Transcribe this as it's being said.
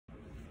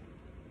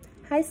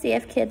Hi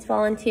CF Kids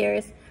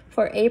volunteers.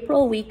 For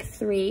April week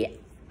 3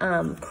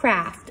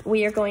 craft,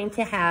 we are going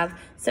to have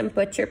some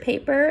butcher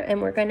paper, and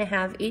we're going to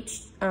have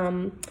each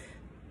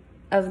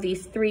of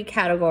these 3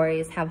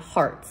 categories have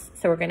hearts.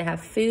 So we're going to have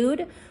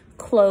food,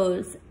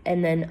 clothes,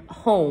 and then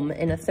home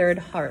in a 3rd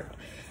heart.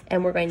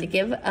 And we're going to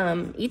give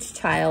each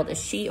child a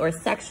sheet or a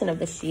section of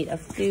the sheet of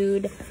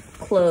food,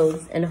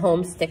 clothes, and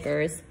home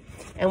stickers.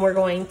 And we're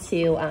going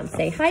to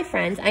say, hi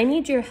friends, I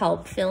need your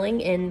help filling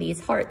in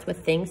these hearts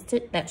with things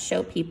that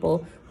show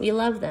people we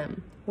love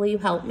them. Will you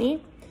help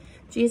me?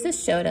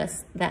 Jesus showed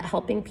us that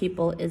helping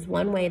people is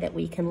one way that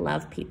we can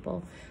love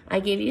people. I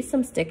gave you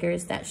some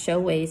stickers that show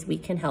ways we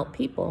can help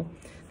people.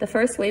 The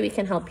first way we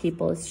can help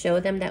people is show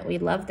them that we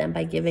love them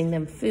by giving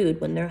them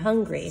food when they're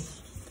hungry.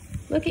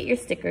 Look at your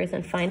stickers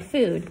and find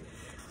food.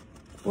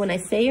 When I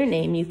say your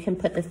name, you can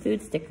put the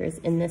food stickers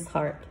in this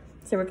heart.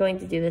 So we're going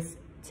to do this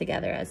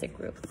together as a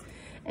group.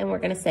 And we're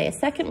going to say a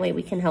second way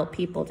we can help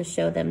people to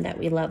show them that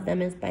we love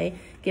them is by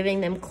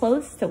giving them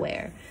clothes to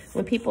wear.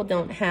 When people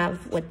don't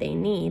have what they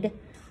need,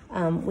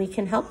 we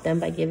can help them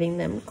by giving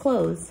them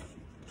clothes.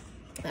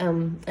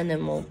 And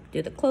then we'll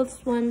do the clothes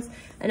ones.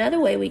 Another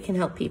way we can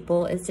help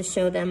people is to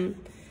show them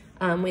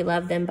we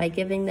love them by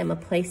giving them a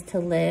place to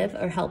live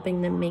or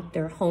helping them make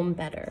their home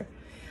better.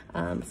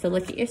 So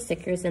look at your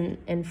stickers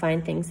and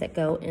find things that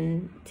go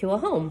into a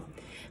home.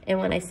 And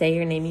when I say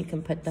your name, you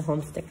can put the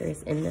home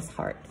stickers in this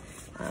heart.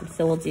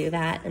 So we'll do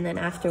that. And then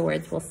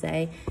afterwards, we'll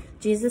say,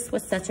 Jesus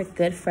was such a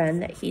good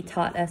friend that he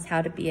taught us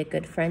how to be a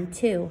good friend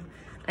too.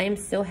 I am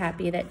so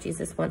happy that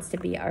Jesus wants to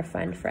be our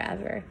friend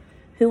forever.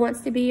 Who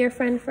wants to be your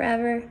friend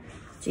forever?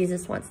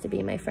 Jesus wants to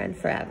be my friend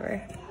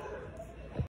forever.